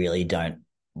 Mm-hmm. I really don't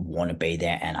want to be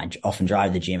there. And I often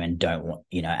drive to the gym and don't want,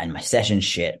 and my session's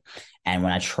shit. And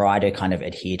when I try to kind of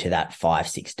adhere to that 5,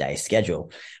 6 day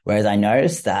schedule, whereas I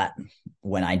notice that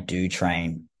when I do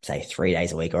train, say 3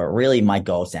 days a week, or really my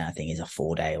gold standard thing is a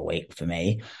 4 day a week for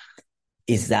me,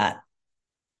 is that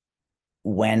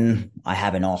when I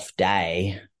have an off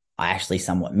day, I actually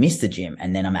somewhat miss the gym,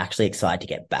 and then I'm actually excited to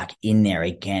get back in there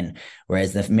again.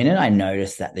 Whereas the minute I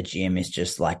notice that the gym is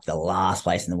just like the last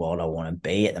place in the world I want to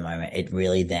be at the moment, it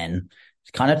really then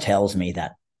kind of tells me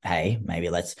that, hey, maybe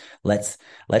let's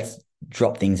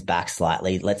drop things back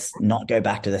slightly. Let's not go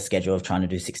back to the schedule of trying to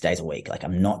do 6 days a week. Like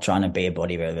I'm not trying to be a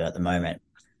bodybuilder at the moment.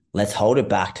 Let's hold it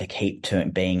back to keep to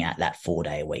being at that 4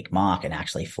 day a week mark and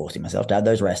actually forcing myself to have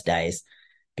those rest days,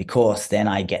 because then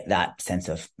I get that sense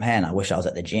of, man, I wish I was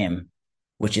at the gym,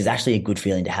 which is actually a good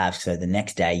feeling to have. So the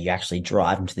next day you actually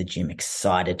drive into the gym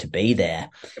excited to be there.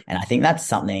 And I think that's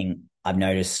something I've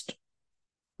noticed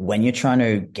when you're trying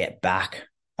to get back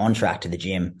on track to the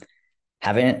gym,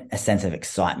 having a sense of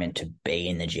excitement to be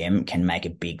in the gym can make a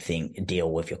big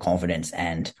deal with your confidence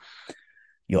and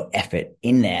your effort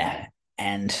in there.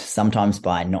 And sometimes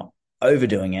by not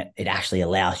overdoing it, it actually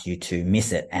allows you to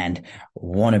miss it and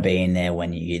want to be in there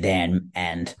when you're there,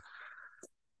 and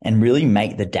really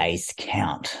make the days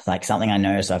count. Like something I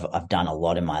notice I've done a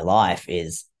lot in my life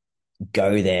is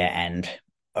go there and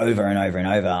over and over and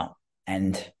over.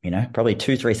 And, probably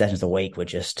 2, 3 sessions a week we're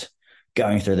just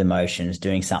going through the motions,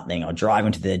 doing something, or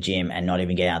driving to the gym and not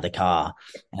even getting out of the car.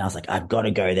 And I was like, I've got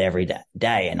to go there every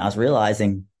day. And I was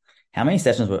realizing how many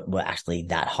sessions were actually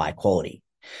that high quality.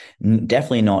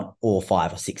 Definitely not all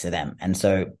 5 or 6 of them. And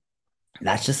so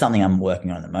that's just something I'm working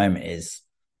on at the moment, is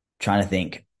trying to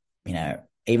think,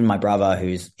 even my brother,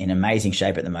 who's in amazing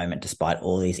shape at the moment, despite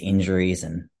all these injuries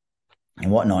and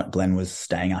whatnot. Glenn was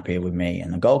staying up here with me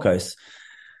in the Gold Coast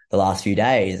the last few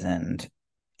days, and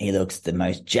he looks the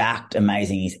most jacked,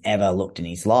 amazing he's ever looked in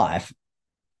his life,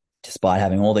 despite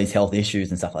having all these health issues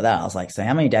and stuff like that. I was like, so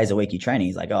how many days a week are you training?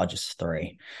 He's like, oh, just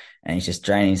 3. And he's just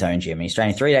training his own gym. He's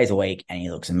training 3 days a week and he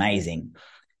looks amazing.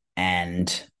 And,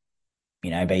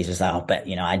 but he's just like, oh, but,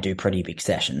 I do pretty big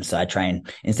sessions. So I train,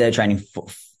 instead of training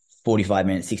 45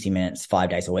 minutes, 60 minutes,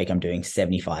 5 days a week, I'm doing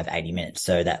 75, 80 minutes.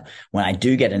 So that when I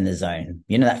do get in the zone,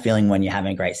 that feeling when you're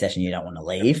having a great session, you don't want to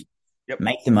leave. Yep.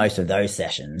 Make the most of those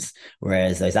sessions.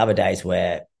 Whereas those other days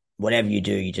where whatever you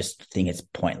do, you just think it's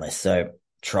pointless. So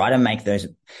try to make those,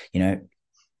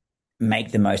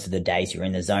 make the most of the days you're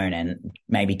in the zone, and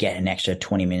maybe get an extra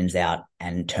 20 minutes out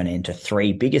and turn it into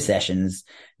 3 bigger sessions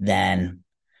than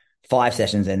 5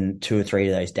 sessions, and 2 or 3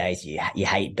 of those days you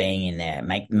hate being in there.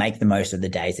 Make the most of the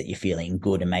days that you're feeling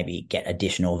good, and maybe get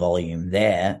additional volume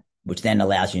there, which then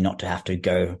allows you not to have to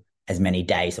go as many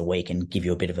days a week and give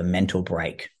you a bit of a mental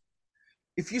break.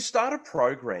 If you start a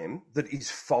program that is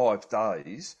 5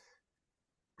 days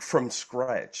from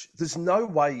scratch, there's no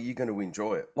way you're going to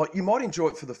enjoy it. Like, you might enjoy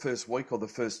it for the first week or the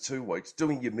first 2 weeks,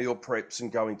 doing your meal preps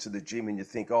and going to the gym, and you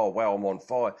think, oh, wow, I'm on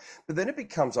fire. But then it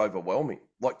becomes overwhelming,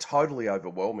 like totally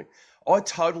overwhelming. I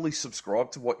totally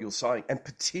subscribe to what you're saying, and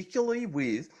particularly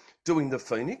with doing the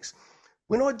Phoenix.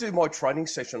 When I do my training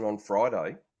session on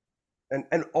Friday,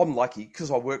 and I'm lucky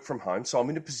because I work from home, so I'm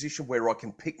in a position where I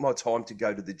can pick my time to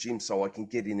go to the gym so I can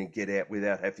get in and get out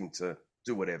without having to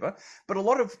do whatever. But a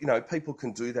lot of, people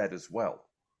can do that as well.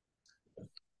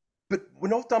 But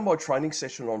when I've done my training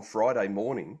session on Friday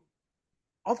morning,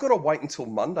 I've got to wait until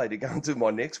Monday to go and do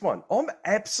my next one. I'm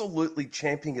absolutely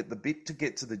champing at the bit to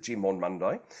get to the gym on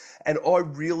Monday. And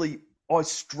I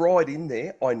stride in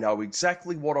there. I know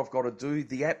exactly what I've got to do.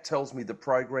 The app tells me the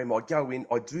program. I go in,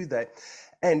 I do that.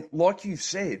 And like you've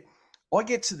said, I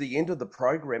get to the end of the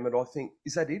program and I think,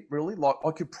 is that it really? Like, I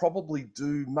could probably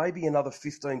do maybe another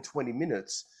 15, 20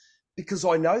 minutes, because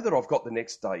I know that I've got the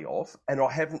next day off and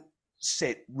I haven't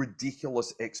set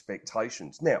ridiculous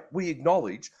expectations. Now, we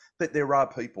acknowledge that there are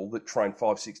people that train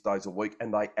 5, 6 days a week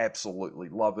and they absolutely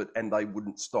love it and they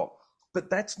wouldn't stop. but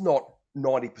that's not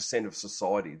 90% of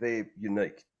society. They're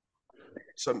unique.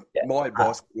 So Yeah. my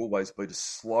advice would always be to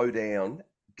slow down,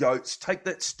 go take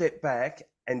that step back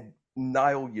and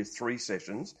nail your 3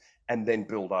 sessions and then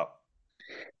build up.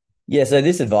 Yeah, so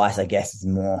this advice, I guess, is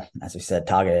more, as we said,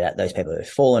 targeted at those people who've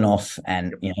fallen off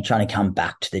and, trying to come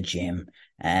back to the gym.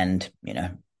 And,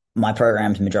 my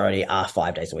programs, majority are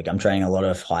 5 days a week. I'm training a lot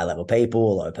of high level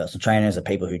people, a lot of personal trainers, or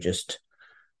people who just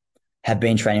have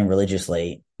been training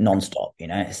religiously nonstop,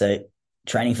 So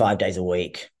training 5 days a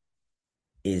week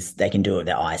is they can do it with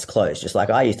their eyes closed, just like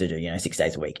I used to do, 6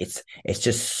 days a week. It's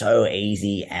just so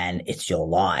easy and it's your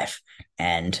life.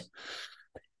 And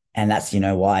that's,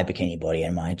 why Bikini Body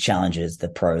and my challenges, the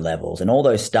pro levels and all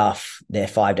those stuff, they're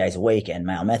 5 days a week and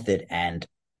Male Method and,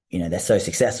 they're so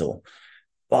successful.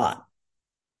 But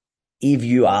if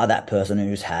you are that person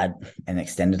who's had an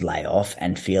extended layoff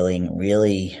and feeling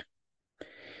really,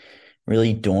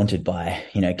 really daunted by,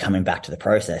 coming back to the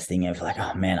process, thinking of like,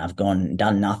 oh man, I've done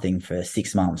nothing for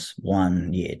 6 months,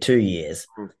 1 year, 2 years.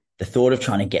 The thought of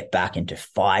trying to get back into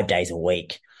 5 days a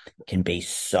week can be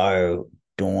so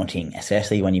daunting,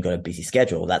 especially when you've got a busy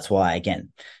schedule. That's why, again,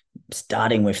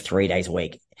 starting with 3 days a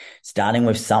week, starting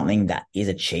with something that is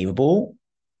achievable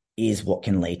is what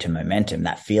can lead to momentum.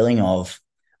 That feeling of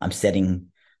I'm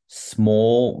setting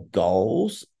small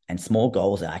goals and small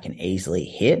goals that I can easily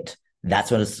hit. That's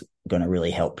what is going to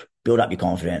really help build up your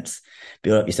confidence,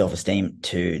 build up your self-esteem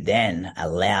to then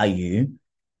allow you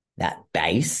that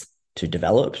base to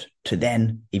develop to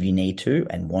then, if you need to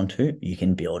and want to, you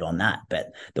can build on that.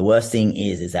 But the worst thing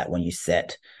is that when you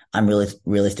set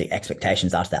unrealistic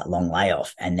expectations after that long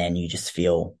layoff, and then you just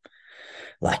feel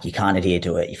like you can't adhere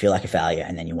to it, you feel like a failure,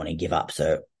 and then you want to give up.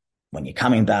 So when you're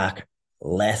coming back,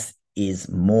 less is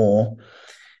more,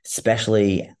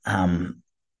 especially the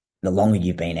longer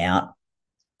you've been out.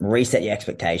 Reset your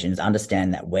expectations,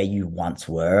 understand that where you once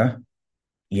were,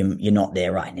 you're not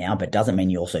there right now, but doesn't mean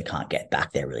you also can't get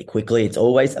back there really quickly. It's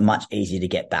always much easier to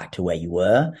get back to where you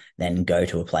were than go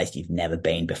to a place you've never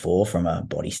been before from a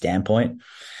body standpoint.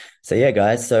 So yeah,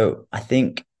 guys. So I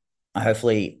think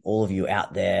hopefully all of you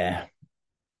out there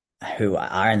who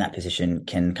are in that position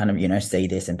can kind of, see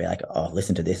this and be like, oh,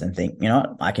 listen to this and think,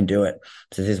 I can do it.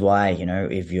 So this is why,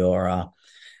 if you're a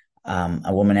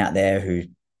woman out there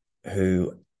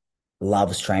who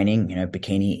loves training,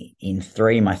 Bikini in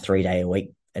 3, my 3-day a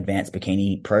week advanced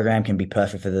bikini program can be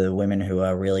perfect for the women who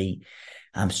are really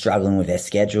struggling with their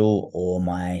schedule, or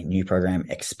my new program,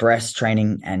 Express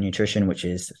Training and Nutrition, which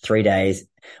is 3 days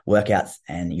workouts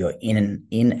and you're in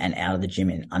and out of the gym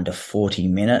in under 40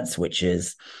 minutes, which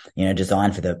is,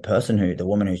 designed for the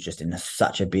woman who's just in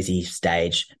such a busy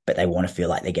stage, but they want to feel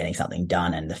like they're getting something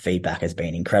done. And the feedback has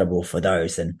been incredible for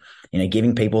those. And,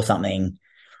 giving people something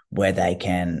where they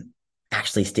can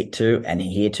actually stick to and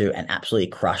adhere to and absolutely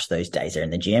crush those days they're in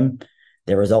the gym.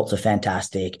 Their results are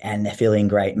fantastic and they're feeling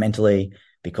great mentally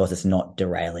because it's not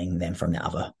derailing them from the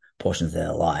other portions of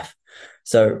their life.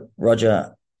 So,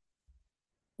 Roger,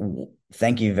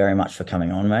 thank you very much for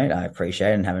coming on, mate. I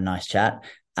appreciate it and have a nice chat.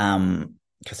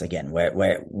 Because again,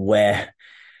 we're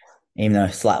even though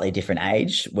slightly different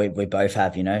age, we both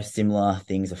have, similar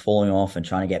things of falling off and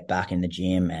trying to get back in the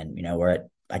gym. And, we're at,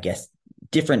 I guess,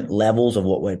 different levels of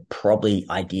what we're probably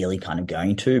ideally kind of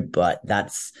going to, but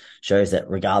that's shows that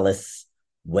regardless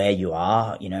where you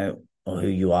are, or who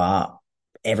you are,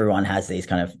 everyone has these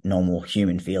kind of normal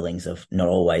human feelings of not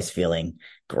always feeling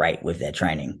great with their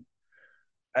training.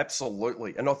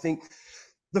 Absolutely. And I think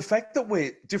the fact that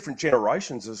we're different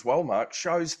generations as well, Mark,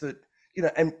 shows that,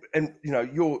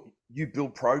 you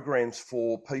build programs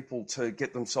for people to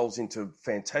get themselves into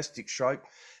fantastic shape.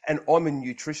 And I'm a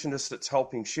nutritionist that's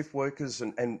helping shift workers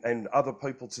and other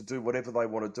people to do whatever they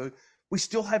want to do. We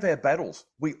still have our battles.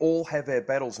 We all have our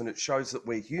battles, and it shows that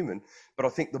we're human. But I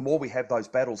think the more we have those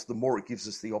battles, the more it gives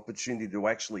us the opportunity to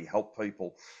actually help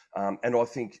people. And I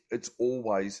think it's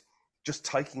always just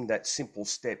taking that simple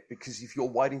step, because if you're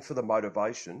waiting for the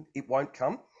motivation, it won't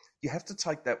come. You have to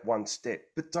take that one step,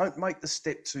 but don't make the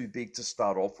step too big to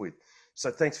start off with. So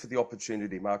thanks for the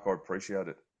opportunity, Mark. I appreciate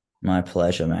it. My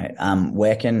pleasure, mate.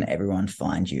 Where can everyone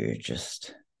find you?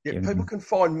 Yeah, people can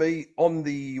find me on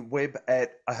the web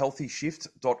at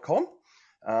ahealthyshift.com,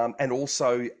 and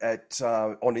also at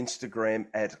on Instagram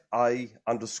at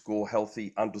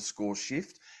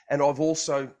 _healthy_shift. And I've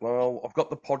got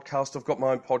the podcast. I've got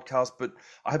my own podcast, but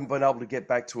I haven't been able to get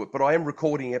back to it. But I am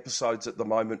recording episodes at the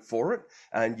moment for it,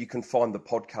 and you can find the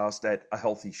podcast at A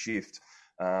Healthy Shift.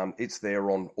 It's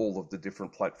there on all of the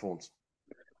different platforms.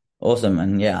 Awesome.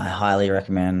 And yeah, I highly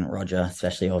recommend Roger,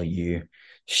 especially all you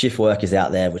shift workers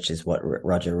out there, which is what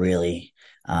Roger really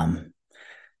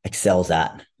excels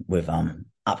at with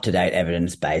up-to-date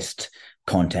evidence-based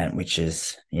content, which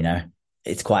is,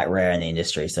 it's quite rare in the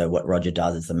industry. So what Roger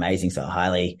does is amazing. So I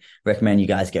highly recommend you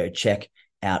guys go check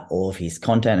out all of his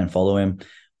content and follow him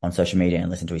on social media and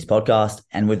listen to his podcast.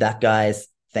 And with that, guys,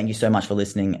 thank you so much for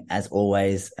listening. As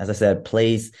always, as I said,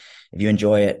 please, if you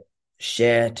enjoy it,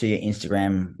 share to your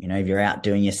Instagram. If you're out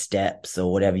doing your steps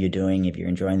or whatever you're doing, if you're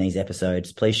enjoying these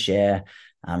episodes, please share,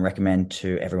 recommend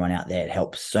to everyone out there. It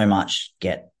helps so much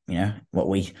get, what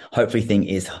we hopefully think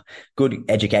is good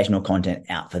educational content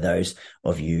out for those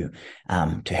of you,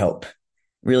 to help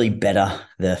really better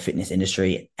the fitness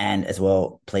industry. And as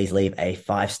well, please leave a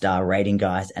 5-star rating,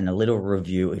 guys, and a little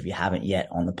review if you haven't yet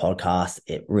on the podcast.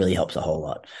 It really helps a whole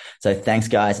lot. So thanks,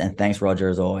 guys. And thanks, Roger,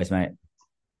 as always, mate.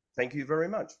 Thank you very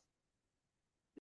much.